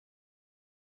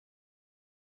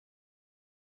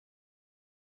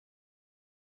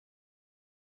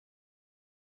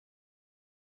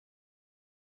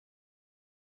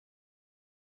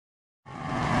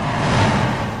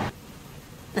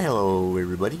Hello,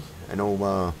 everybody. I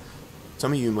know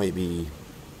some of you might be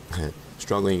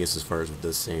struggling, I guess, as far as with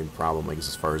the same problem, I guess,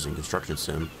 as far as in construction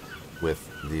sim with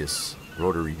this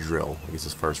rotary drill. I guess,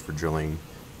 as far as for drilling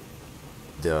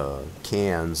the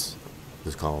cans,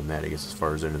 let's call them that, I guess, as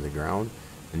far as into the ground.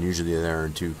 And usually they're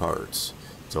in two parts.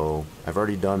 So I've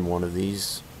already done one of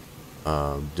these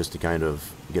just to kind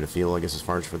of get a feel, I guess, as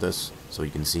far as for this. So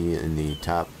you can see in the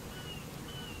top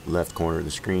left corner of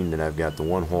the screen that I've got the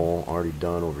one hole already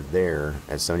done over there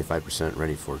at 75%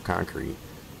 ready for concrete.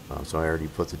 So I already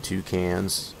put the two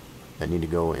cans that need to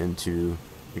go into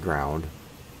the ground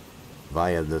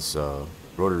via this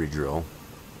rotary drill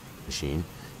machine,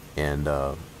 and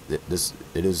it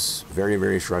is very,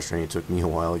 very frustrating. It took me a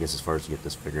while, I guess, as far as to get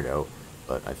this figured out,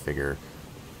 but I figure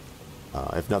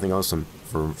if nothing else,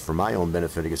 for my own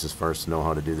benefit, I guess, as far as to know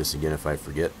how to do this again if I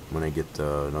forget when I get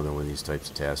another one of these types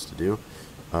of tasks to do.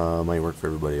 Might work for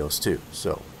everybody else too.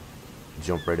 So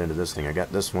jump right into this thing. I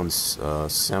got this one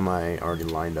semi already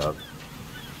lined up,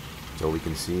 so we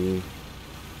can see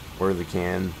where the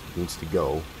can needs to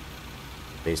go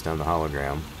based on the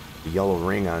hologram. The yellow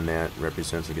ring on that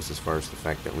represents, I guess, as far as the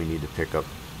fact that we need to pick up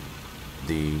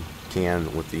the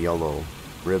can with the yellow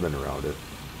ribbon around it,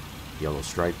 yellow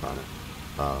stripe on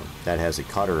it. That has a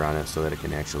cutter on it so that it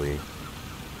can actually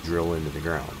drill into the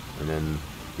ground, and then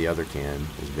the other can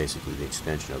is basically the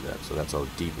extension of that. So that's how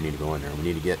deep we need to go in there. We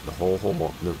need to get the whole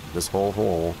hole, this whole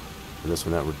hole, for this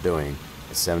one that we're doing,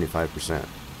 at 75%.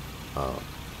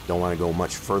 Don't want to go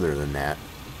much further than that,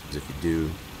 because if you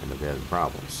do, end up having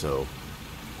problems. So,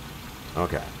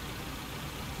 okay,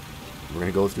 we're going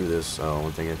to go through this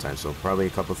one thing at a time. So probably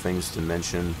a couple things to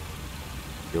mention.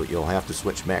 You'll have to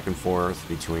switch back and forth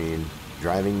between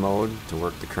driving mode to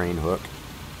work the crane hook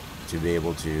to be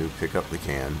able to pick up the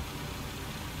can,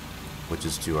 which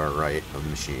is to our right of the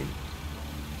machine,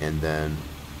 and then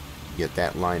get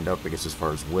that lined up, I guess, as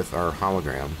far as with our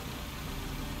hologram.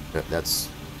 That's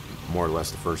more or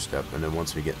less the first step. And then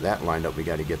once we get that lined up, we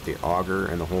got to get the auger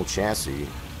and the whole chassis,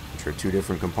 which are two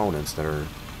different components that are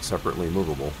separately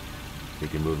movable. You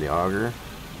can move the auger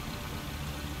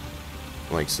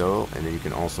like so, and then you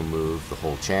can also move the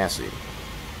whole chassis.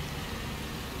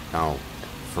 Now,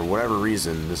 for whatever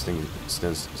reason, this thing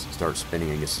starts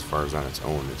spinning, I guess, as far as on its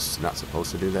own. It's not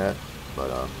supposed to do that, but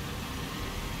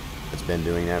it's been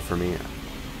doing that for me.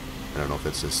 I don't know if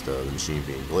it's just the machine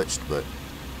being glitched, but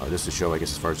just to show, I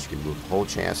guess, as far as you can move the whole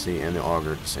chassis and the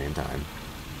auger at the same time.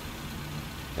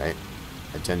 Okay,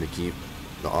 I tend to keep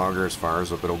the auger as far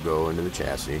as up it'll go into the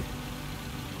chassis,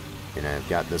 and I've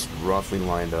got this roughly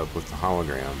lined up with the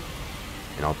hologram,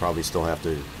 and I'll probably still have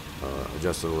to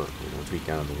adjust it, tweak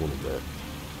on it a little bit.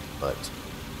 But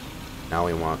now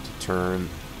we want to turn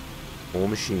the whole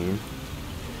machine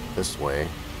this way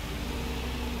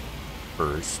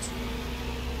first,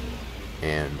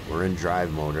 and we're in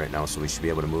drive mode right now, so we should be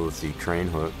able to move the crane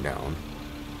hook down.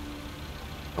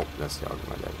 Oh, that's the auger,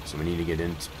 my bad. So we need to get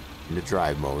into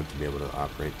drive mode to be able to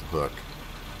operate the hook,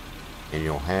 and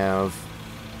you'll have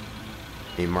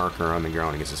a marker on the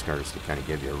ground, I guess, this card, just to kind of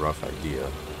give you a rough idea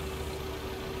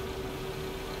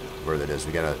where that is.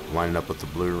 We gotta line it up with the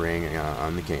blue ring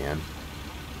on the can.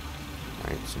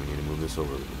 Alright, so we need to move this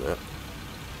over a little bit.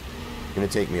 It's gonna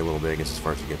take me a little bit, I guess, as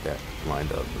far as to get that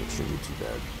lined up, but it shouldn't be too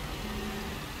bad.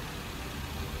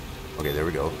 Okay, there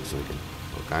we go. So we can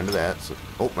hook onto that. So,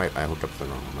 oh, I hooked up the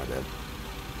wrong one, my bad.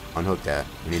 Unhook that.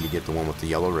 We need to get the one with the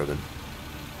yellow ribbon.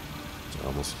 So I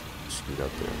almost screwed up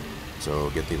there.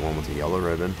 So get the one with the yellow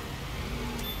ribbon.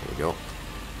 There we go.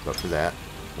 Up to that.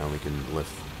 Now we can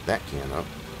lift that can up.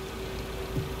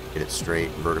 Get it straight,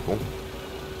 vertical,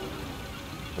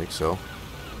 like so.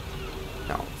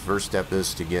 Now, first step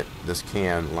is to get this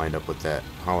can lined up with that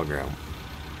hologram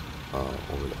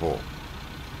over the hole.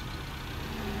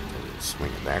 So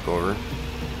swing it back over.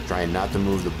 Trying not to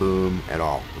move the boom at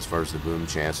all, as far as the boom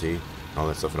chassis, all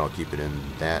that stuff, and I'll keep it in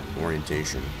that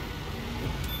orientation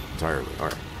entirely.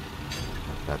 Alright,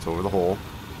 that's over the hole.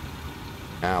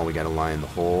 Now we got to line the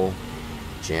whole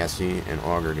chassis and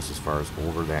auger just as far as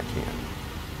over that can.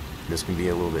 This can be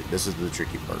a little bit, this is the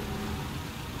tricky part.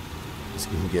 This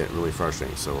can get really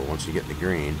frustrating. So once you get the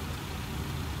green,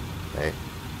 okay,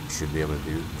 you should be able to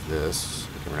do this.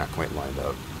 Okay, we're not quite lined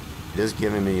up. It is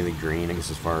giving me the green, I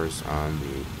guess, as far as on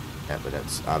the, but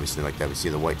that's obviously like that. We see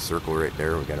the white circle right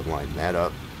there. We got to line that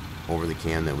up over the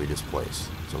can that we just placed.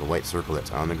 So the white circle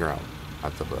that's on the ground,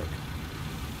 not the hook.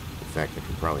 In fact, I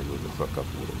can probably move the hook up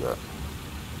a little bit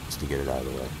just to get it out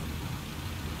of the way.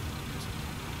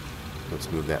 Let's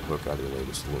move that hook out of the way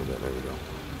just a little bit. There we go.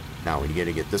 Now we got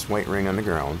to get this white ring on the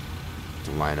ground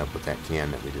to line up with that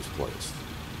can that we just placed.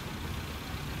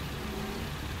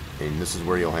 And this is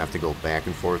where you'll have to go back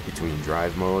and forth between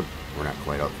drive mode. We're not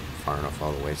quite up far enough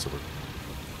all the way, so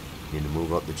we need to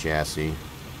move up the chassis.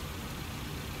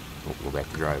 Oh, go back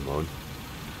to drive mode.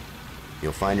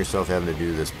 You'll find yourself having to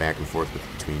do this back and forth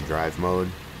between drive mode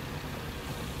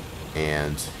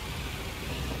and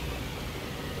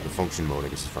the function mode. I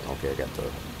guess it's okay, I got the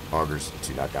augers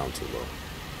not down too low.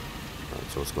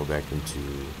 Alright, so let's go back into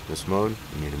this mode.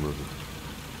 We need to move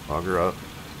the auger up,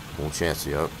 whole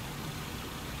chassis up.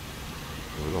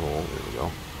 Over the hole, there we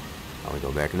go. Now we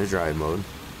go back into drive mode.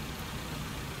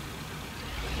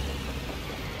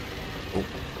 Oh.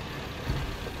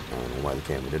 I don't know why the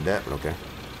camera did that, but okay.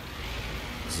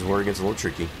 This is where it gets a little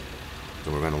tricky.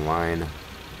 So we're going to line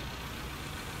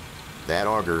that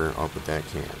auger up with that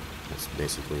can. That's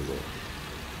basically it.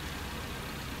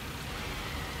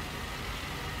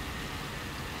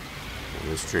 It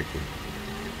is tricky.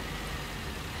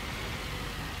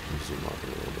 Let me zoom up a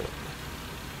little bit.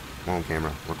 Come on,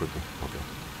 camera. Work with me. Okay.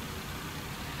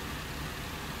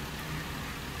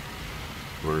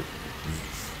 We're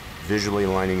visually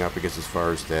lining up, I guess, as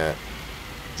far as that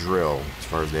drill, as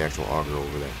far as the actual auger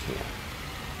over that can.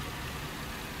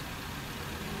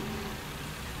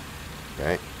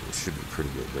 Okay. It should be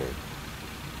pretty good there.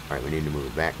 Alright, we need to move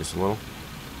it back just a little.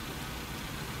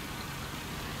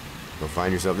 You'll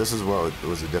find yourself, this is what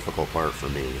was the difficult part for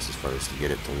me, as far as to get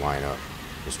it to line up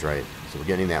just right. So we're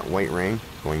getting that white ring,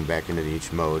 going back into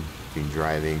each mode, between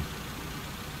driving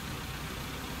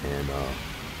and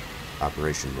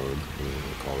operation mode, what do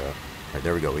you call that? Alright,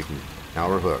 there we go, now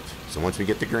we're hooked. So once we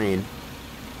get the green,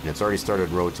 and it's already started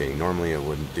rotating, normally it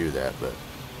wouldn't do that, but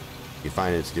if you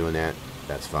find it's doing that,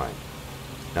 that's fine.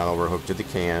 Now that we're hooked to the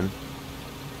can,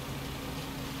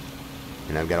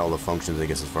 and I've got all the functions, I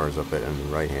guess, as far as up at on the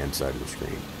right hand side of the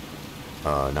screen.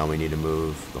 Now we need to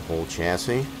move the whole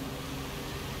chassis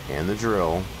and the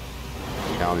drill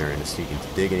down there, and it's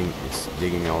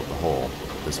digging out the hole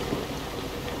at this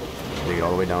point. Dig it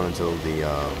all the way down until the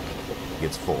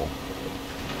gets full,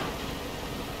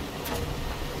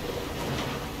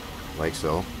 like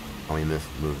so. Now we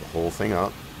move the whole thing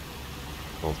up,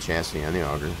 both chassis and the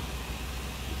auger,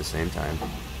 at the same time.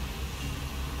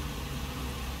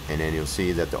 And then you'll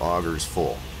see that the auger is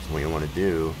full. So what you want to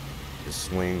do is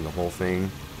swing the whole thing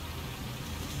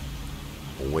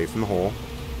away from the hole,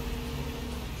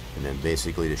 and then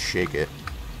basically to shake it,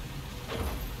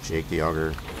 shake the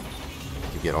auger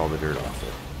to get all the dirt off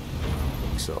it,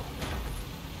 like so.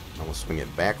 Now we'll swing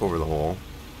it back over the hole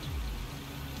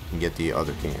and get the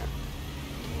other can.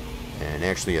 And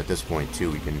actually at this point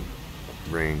too, we can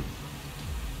bring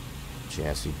the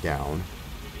chassis down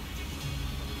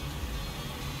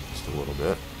a little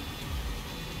bit.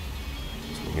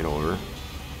 Swing it over.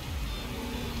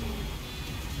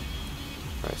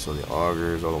 Alright, so the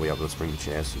augers all the way up. Let's bring the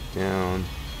chassis down.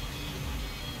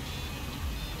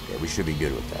 Okay, we should be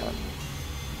good with that.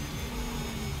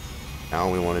 Now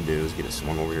all we want to do is get it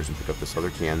swung over here and pick up this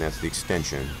other can. That's the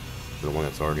extension for the one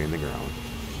that's already in the ground.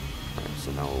 Alright,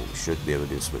 so now we should be able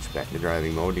to switch back to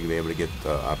driving mode to be able to get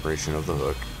the operation of the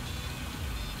hook.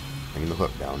 Bring the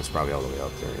hook down. It's probably all the way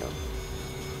up there, yeah.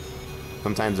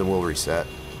 Sometimes it will reset.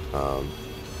 You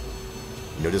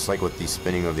know, just like with the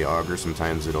spinning of the auger,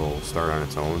 sometimes it'll start on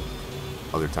its own.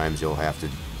 Other times you'll have to,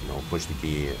 push the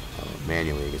key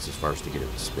manually, I guess, as far as to get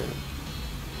it to spin.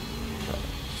 Okay,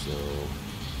 so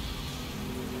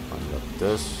line it up with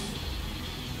this.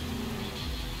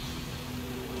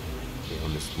 Okay,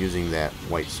 I'm just using that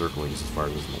white circling as far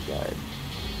as my guide.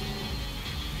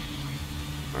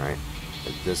 All right.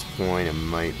 At this point, it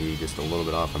might be just a little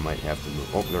bit off. I might have to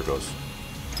move. Oh, there it goes.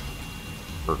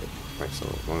 Perfect. All right, so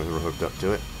as long as we're hooked up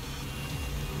to it,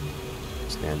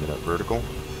 stand it up vertical,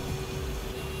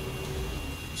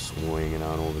 swing it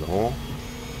on over the hole.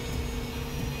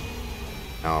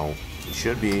 Now we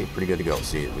should be pretty good to go.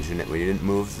 See, we didn't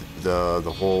move the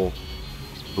whole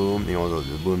boom,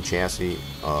 the boom chassis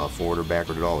forward or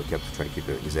backward at all. We kept trying to keep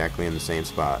it exactly in the same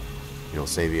spot. It'll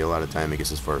save you a lot of time, I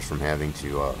guess, as far as from having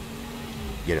to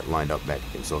get it lined up back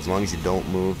again. So as long as you don't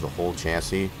move the whole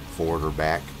chassis forward or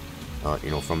back,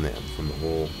 from the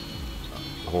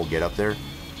whole get up there,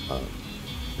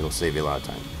 it'll save you a lot of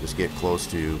time. Just get close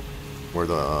to where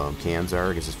the cans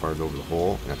are, I guess, as far as over the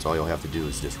hole, and that's all you'll have to do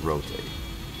is just rotate.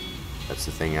 That's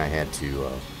the thing I had to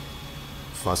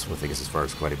fuss with, I guess, as far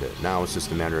as quite a bit. Now it's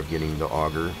just a matter of getting the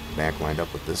auger back lined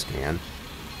up with this can,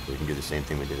 so we can do the same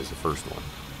thing we did as the first one.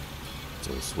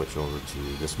 So we switch over to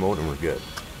this mode and we're good.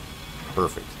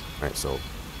 Perfect. Alright, so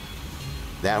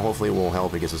that hopefully will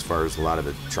help, I guess, as far as a lot of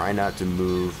it. Try not to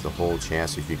move the whole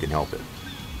chassis if you can help it.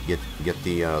 Get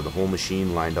the whole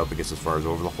machine lined up, I guess, as far as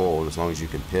over the hole, and as long as you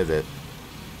can pivot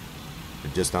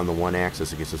just on the one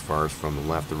axis, it gets as far as from the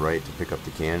left to right to pick up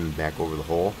the can and back over the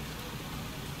hole.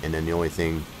 And then the only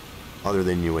thing other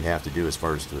than you would have to do as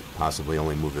far as to possibly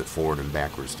only move it forward and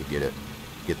backwards to get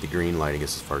the green light, I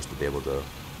guess, as far as to be able to, you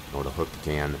know, to hook the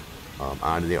can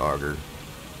onto the auger,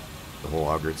 the whole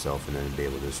auger itself, and then be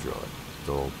able to just drill it.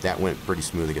 So that went pretty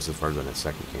smooth, I guess, as far as on that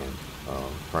second can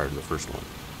prior to the first one.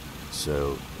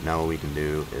 So now what we can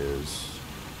do is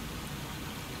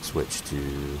switch to,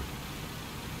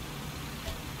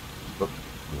 oh,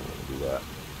 do that.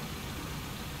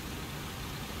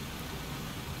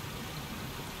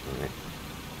 Alright.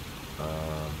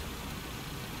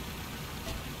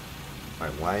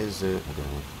 Alright, why is it,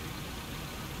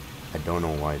 I don't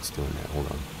know why it's doing that, hold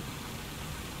on.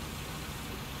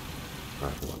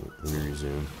 Alright, let me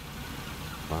resume.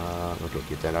 Okay,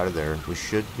 get that out of there. We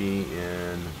should be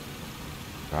in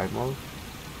drive mode?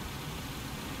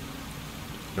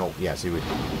 No, yeah, see, we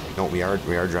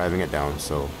are driving it down,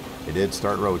 so it did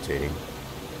start rotating.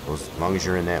 So as long as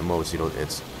you're in that mode, so you know,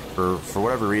 it's, for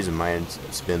whatever reason, mine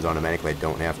spins automatically. I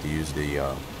don't have to use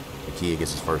the key, I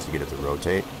guess, as far as to get it to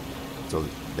rotate. So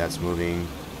that's moving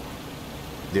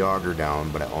the auger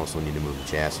down, but I also need to move the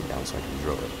chassis down so I can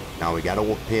drill it. Now we got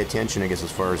to pay attention, I guess,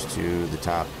 as far as to the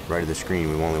top right of the screen.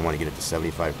 We only want to get it to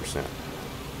 75%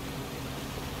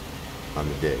 on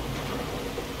the dig.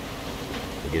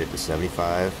 We get it to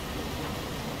 75,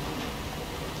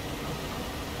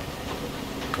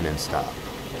 and then stop,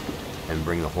 and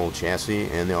bring the whole chassis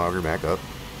and the auger back up.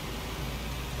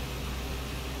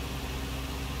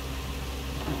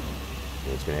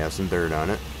 And it's going to have some dirt on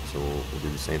it, so we'll do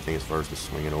the same thing as far as to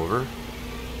swing it over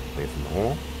away from the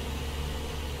hole.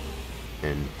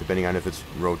 And depending on if it's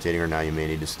rotating or not, you may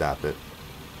need to stop it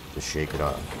to shake it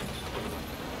off.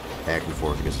 Back and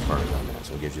forth, I guess, as far as on that.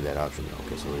 So it gives you that option.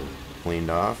 Okay, so we're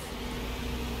cleaned off.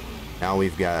 Now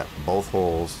we've got both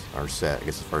holes are set, I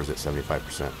guess, as far as that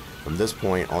 75%. From this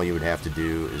point, all you would have to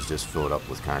do is just fill it up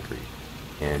with concrete.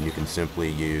 And you can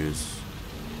simply use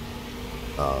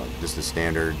just a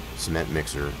standard cement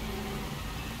mixer,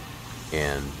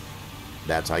 and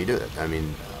that's how you do it. I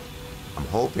mean, I'm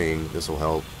hoping this will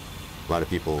help a lot of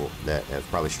people that have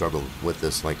probably struggled with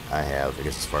this like I have, I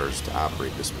guess, as far as to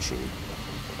operate this machine.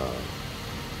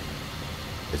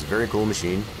 It's a very cool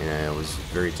machine, and I was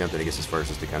very tempted, I guess, as far as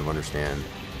just to kind of understand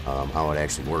how it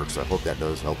actually works. So I hope that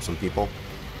does help some people,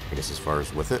 I guess, as far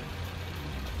as with it.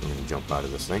 I'm going to jump out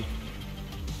of this thing.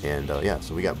 And yeah,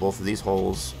 so we got both of these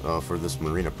holes for this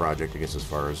marina project, I guess, as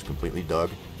far as completely dug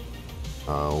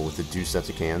with the 2 sets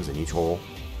of cans in each hole,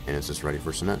 and it's just ready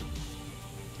for cement.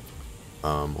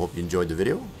 Hope you enjoyed the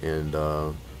video, and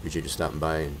appreciate you stopping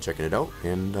by and checking it out,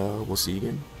 and we'll see you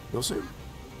again real soon.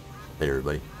 Later,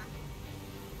 everybody.